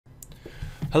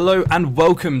Hello and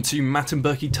welcome to Matt and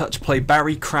Burkey Touch Play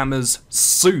Barry Kramer's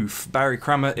Soof. Barry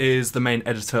Kramer is the main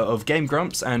editor of Game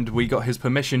Grumps, and we got his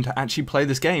permission to actually play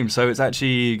this game, so it's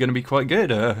actually going to be quite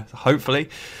good, hopefully.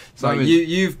 So right,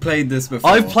 you've played this before.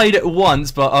 I've played it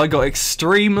once, but I got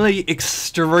extremely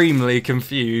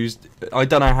confused. I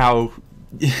don't know how...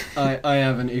 I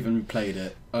haven't even played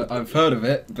it. I've heard of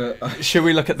it, but... Should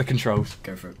we look at the controls?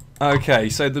 Go for it. Okay,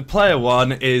 so the player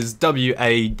one is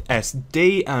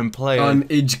WASD, and player... I'm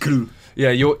Ijku. Yeah,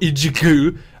 you're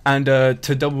Ijku, and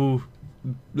to double...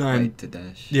 Right, to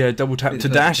dash. Yeah, double tap to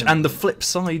dash, and the flip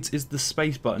sides is the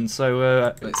space button,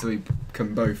 so... Wait, so we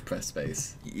can both press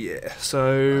space? Yeah,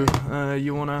 so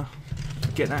you wanna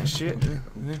get that shit?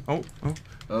 Oh,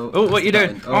 what you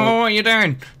doing? Oh, what you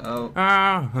doing? Oh.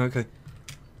 Ah, okay.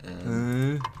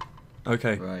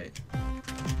 Okay. Right.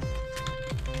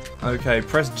 Okay,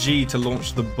 press G to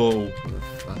launch the ball. What the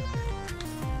fuck?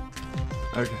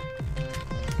 Okay.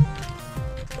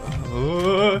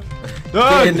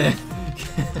 Get in there.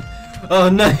 Oh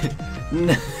no!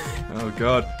 No. Oh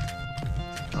god.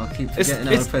 I'll keep forgetting how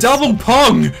to It's press. double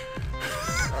pong!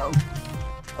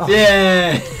 Oh.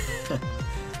 Yeah!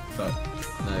 Fuck.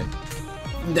 No.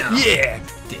 No. Yeah!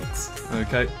 Dicks.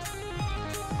 Okay.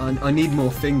 I need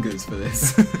more fingers for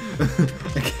this.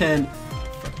 I can't.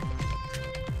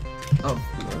 Oh.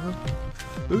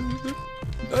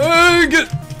 Good.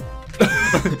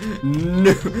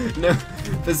 No, no,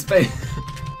 the space.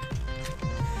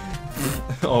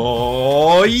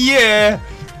 Oh yeah!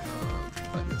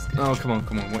 Oh come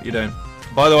on, what you doing?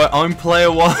 By the way, I'm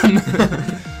player one.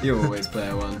 You're always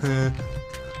player one.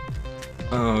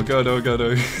 Oh god,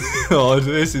 oh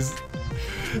this is...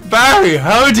 Barry,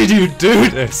 how did you do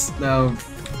this? No.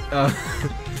 No.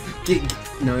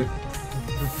 No.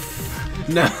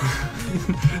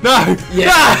 No!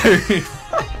 Yeah. No!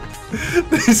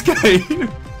 This game.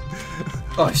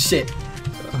 Oh shit.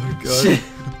 Oh god. Shit.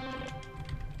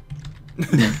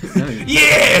 No.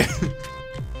 Yeah!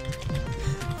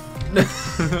 No.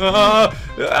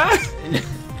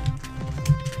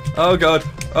 Oh god.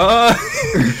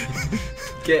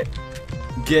 Get.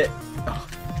 Oh.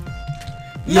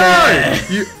 No! Yeah.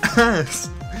 You ass!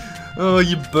 Oh,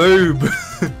 you boob!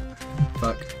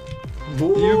 Fuck.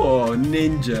 Oh,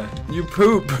 ninja. You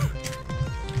poop!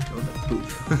 You're the poop.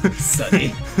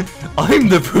 Sonny. I'm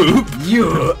the poop!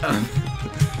 You.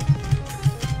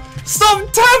 Stop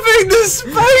tapping the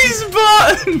space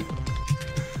button!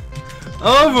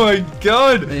 Oh my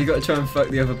god! You gotta try and fuck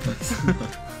the other person.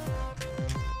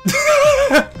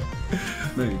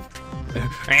 Move.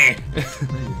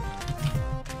 Move.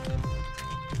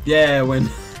 Yeah, when.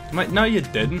 Mate, no you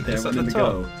didn't. Yeah, It's at when the in the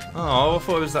top. goal. Oh, I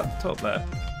thought it was at the top there.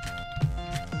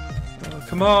 Oh,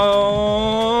 come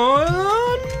on,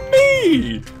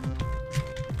 me!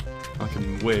 I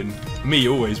can win. Me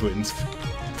always wins.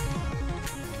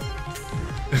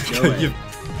 Go away.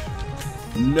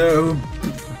 No.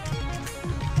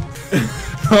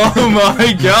 Oh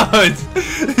my god!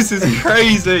 This is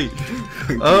crazy!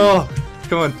 Oh,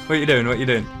 come on, what are you doing?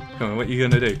 Come on, what are you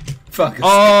gonna do? Fuck.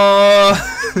 Oh!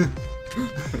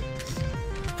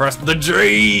 Press the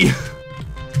G!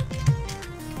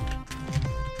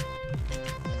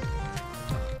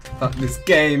 Fuck this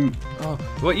game. Oh,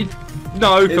 what you...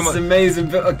 No, come It's on. amazing,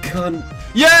 but I can't.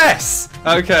 Yes!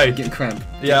 Okay. Get cramp.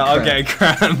 Yeah, I'll get a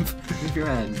cramp. Move your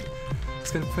hand.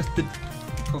 Just gonna press the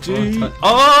Proper G. touch.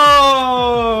 Oh!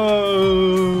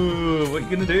 What are you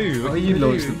gonna do? Oh, you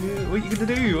launched them. What are you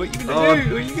gonna do? What are you gonna do?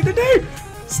 What are you gonna do?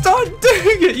 Start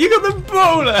doing it! You got the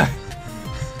bowler!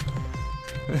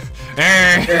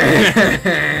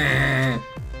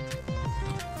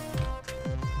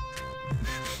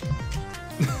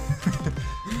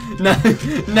 No,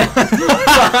 no.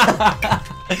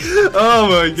 Oh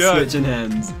my god. Switching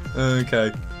hands. Okay,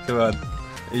 come on.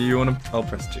 You wanna... I'll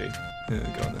press G. Yeah,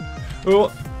 go on then.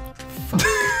 Oh.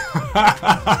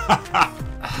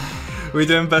 We're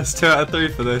doing best 2 out of 3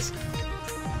 for this.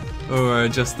 Or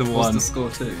just the one. What's the score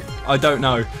too? I don't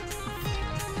know.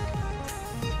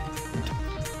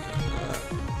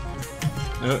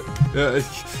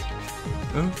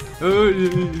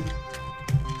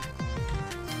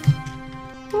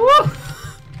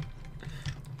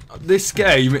 This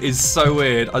game is so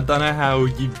weird. I don't know how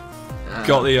you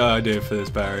got the idea for this,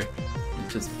 Barry.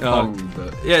 Just pong,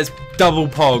 but... Yeah, it's double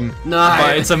pong. No!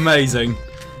 But it's amazing.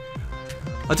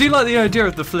 I do like the idea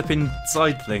of the flipping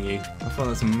side thingy. I thought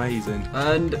that's amazing.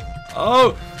 And...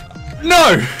 Oh!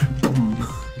 No!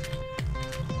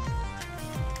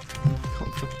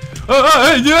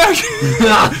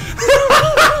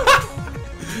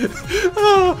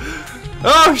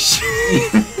 Oh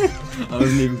shit! I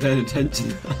wasn't even paying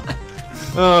attention.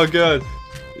 Oh god.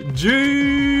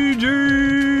 GG!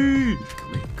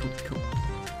 Come here, come.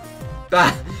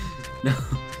 Ah! No.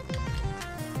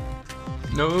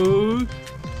 No.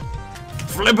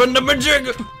 Flipping the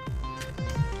magic!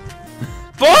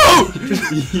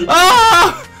 Boom!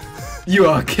 Ah! You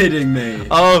are kidding me.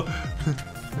 Oh.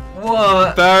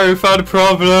 What? Barry found a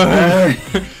problem.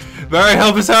 Barry,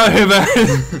 help us out here, man.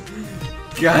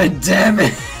 God damn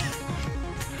it.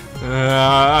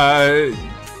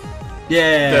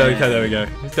 Yeah. There we go.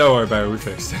 Don't worry, Barry, we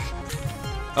fixed it.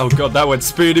 Oh god, that went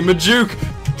speedy Majuk!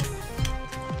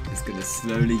 It's gonna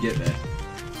slowly get there.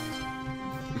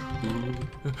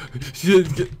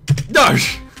 No!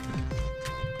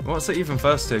 What's it even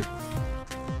first to?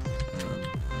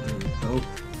 Oh.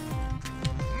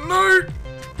 No!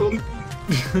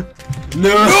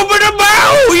 No! Open a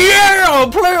bow! Yeah!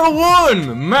 Player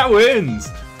 1! Matt wins!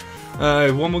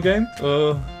 One more game?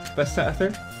 Best out of 3?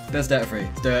 Best out of 3.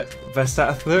 Let's do it. Best out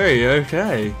of 3,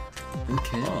 okay.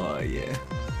 Okay. Oh, yeah.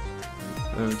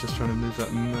 Just trying to move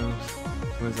that mouse.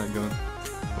 Where's that going?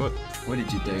 What? What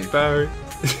did you do? Barry.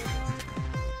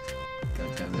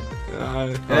 God damn it.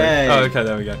 Hey. Oh, okay,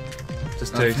 there we go.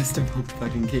 Just I two. pressed them all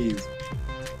fucking keys.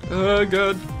 Oh,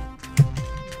 god.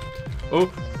 Oh,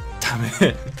 damn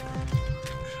it.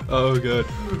 Oh, god.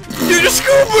 You just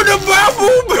go for the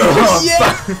bubble!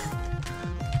 Yeah!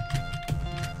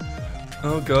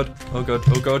 Oh, god. Oh, god.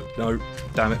 Oh, god. No.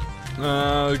 Damn it.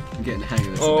 I'm getting the hang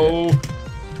of this a Oh.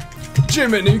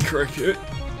 Jiminy Cricket. bit.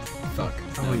 Fuck.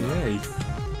 Oh, yay.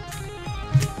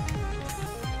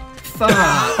 Fuck!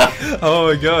 Oh,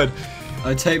 my god.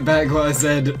 I take back what I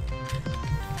said.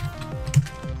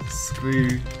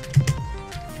 Screw.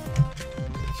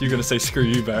 You're gonna say screw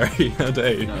you, Barry. How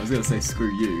dare you? No, I was gonna say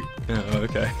screw you. Oh,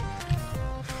 okay.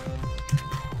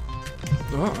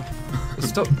 What?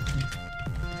 Stop.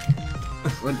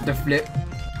 What the flip?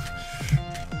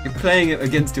 You're playing it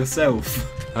against yourself.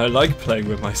 I like playing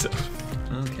with myself.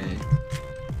 Okay.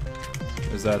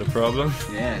 Is that a problem?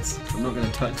 Yes. I'm not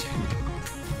gonna touch you.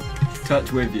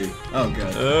 Touch with you. Oh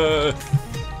god.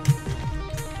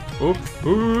 Oh.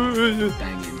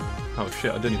 Bang him. Oh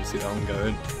shit, I didn't even see that one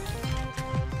going.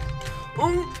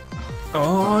 Oh,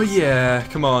 oh yeah,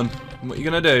 come on. What are you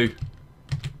gonna do?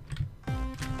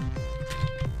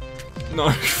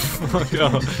 No, fuck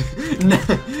off. No.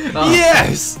 Oh.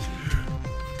 Yes!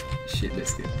 Shit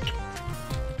biscuit.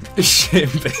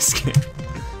 Shit biscuit.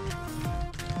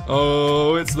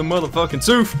 Oh, it's the motherfucking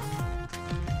Soof!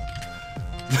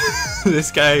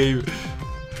 This game.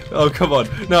 Oh, come on.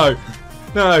 No.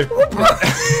 No.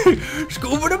 Just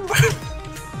go over the back.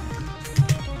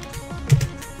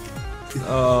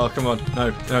 Oh, come on.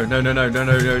 No. No, no, no, no, no,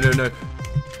 no, no, no, no.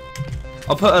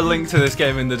 I'll put a link to this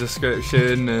game in the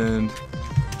description, and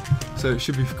so it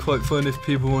should be quite fun if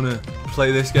people want to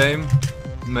play this game.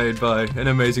 Made by an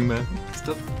amazing man.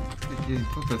 Stop. You're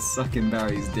proper sucking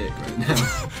Barry's dick right now.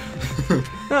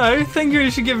 No, I think you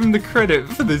should give him the credit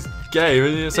for this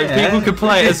game, so Yeah. people could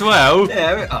play it as well.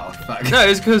 Yeah. Oh fuck. No,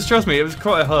 it's because, trust me, it was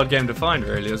quite a hard game to find,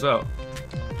 really, as well.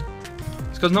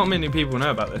 It's because not many people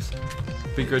know about this.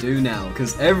 Be good. Do now,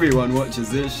 because everyone watches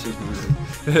this shit.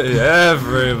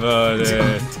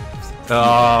 Everybody.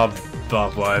 Ah,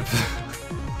 Bob wipe.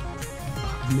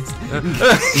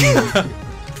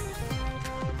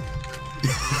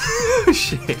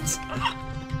 Shit.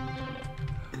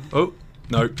 Oh,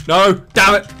 no, no,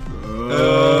 damn it.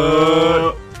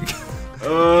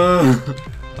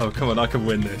 Oh, come on, I can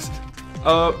win this.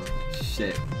 Oh.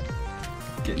 Shit.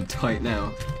 Getting tight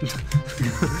now.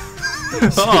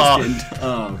 Oh.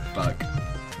 Oh, fuck.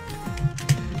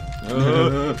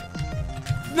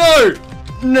 No!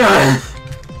 No!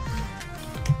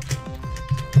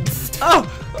 Oh!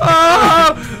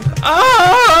 Oh!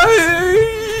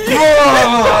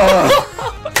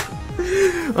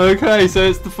 Okay, so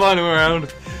it's the final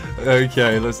round.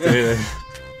 Okay, let's do this.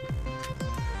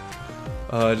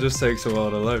 Oh, it just takes a while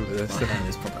to load with this. My hand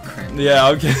is proper cramped. Yeah,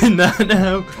 I'm getting that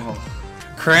now. Oh.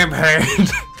 Cramp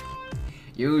hand.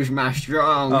 Use my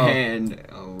strong Oh. hand.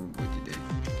 Oh, what'd you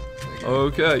do?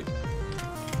 Okay.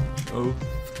 Oh.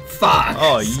 Fuck!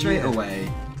 Oh, Straight yeah. away.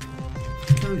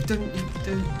 No, don't.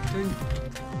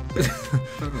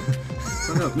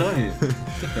 Fuck up, no.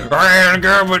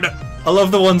 I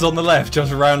love the ones on the left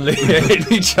just randomly hitting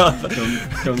each other.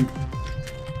 Dunk.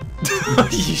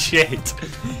 You shit.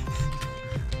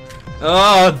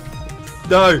 Oh,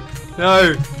 no,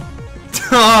 no.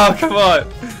 Oh, come on.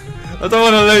 I don't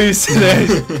want to lose to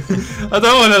this. I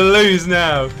don't want to lose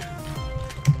now.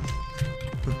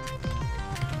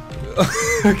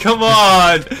 Come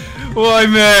on. Why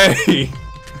me?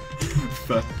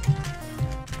 Fuck.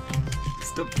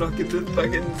 Stop blocking the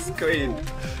fucking screen.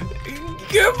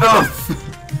 Get off!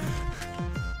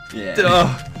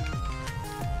 Yeah.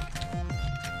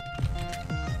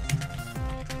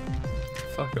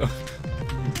 Fuck off.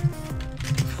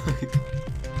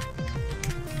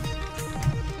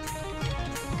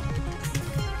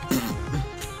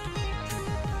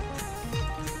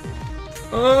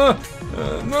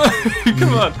 No!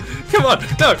 Come on! Come on!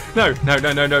 No! No! No!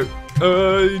 No! No! No!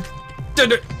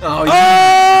 Don't. Oh,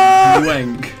 you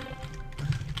wank.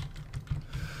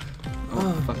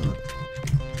 Oh, fuck.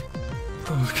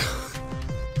 Oh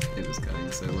god. It was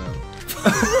going so well.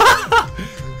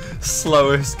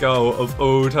 Slowest goal of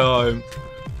all time.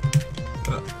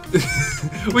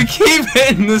 We keep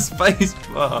hitting the space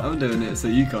bar. I'm doing it so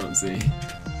you can't see.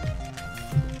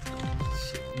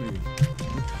 Shit, move.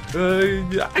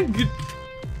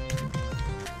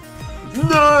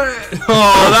 No!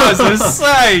 Oh, that was a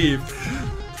save!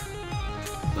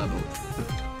 Level.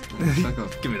 Fuck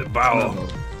off. Give me the ball. Level.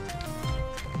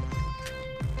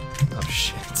 Oh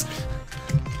shit.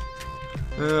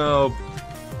 Oh.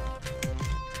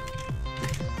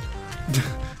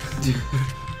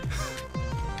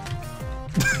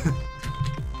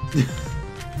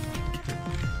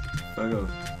 Fuck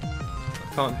off.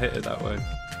 I can't hit it that way.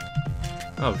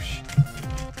 Oh shit.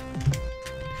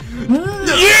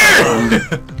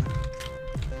 Yeah!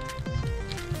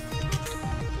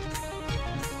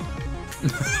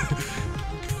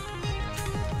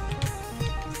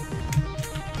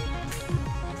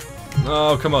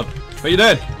 Oh, come on. What are you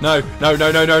doing? No, no,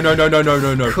 no, no, no, no, no, no, no,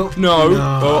 no, no. Cool. No.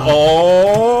 No.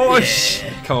 Oh, Yeah.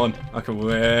 shit. Come on. I can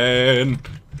win.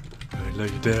 I lay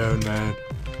you down, man.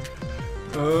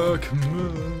 Oh, come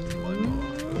on. One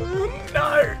more.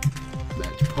 No.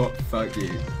 Match pop, fuck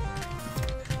you.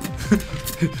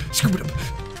 Scoop it up.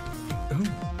 Oh.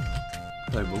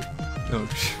 Play ball. Oh,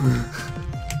 shit.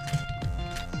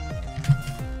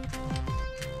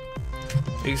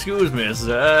 Excuse me,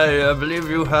 sir. I believe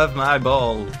you have my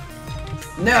ball.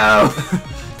 No!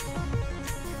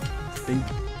 Think.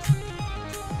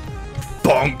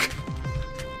 Bonk.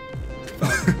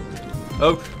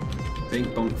 Oh. Bink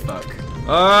bonk fuck.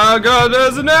 Oh god,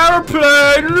 there's an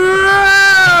aeroplane!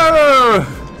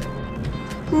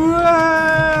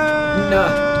 No.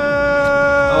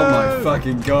 Oh my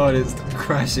fucking god, it's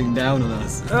crashing down on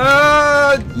us.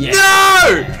 Yeah.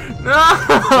 No!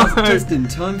 No! Just in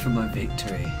time for my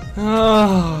victory.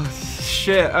 Oh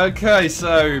shit. Okay,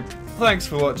 so thanks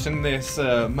for watching this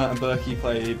Matt and Burkey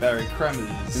play Barry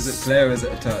Kramer's. Is it play or is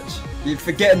it a touch? You're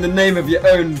forgetting the name of your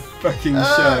own fucking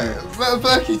show. Matt and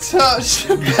Burkey touch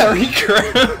Barry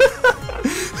Kramer.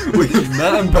 With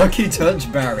Matt and Burkey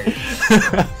touch Barry.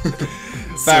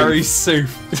 Barry Soof.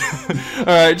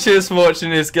 Alright, cheers for watching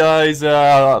this, guys.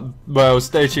 Well,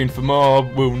 stay tuned for more.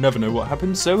 We'll never know what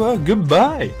happens, so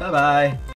goodbye. Bye bye.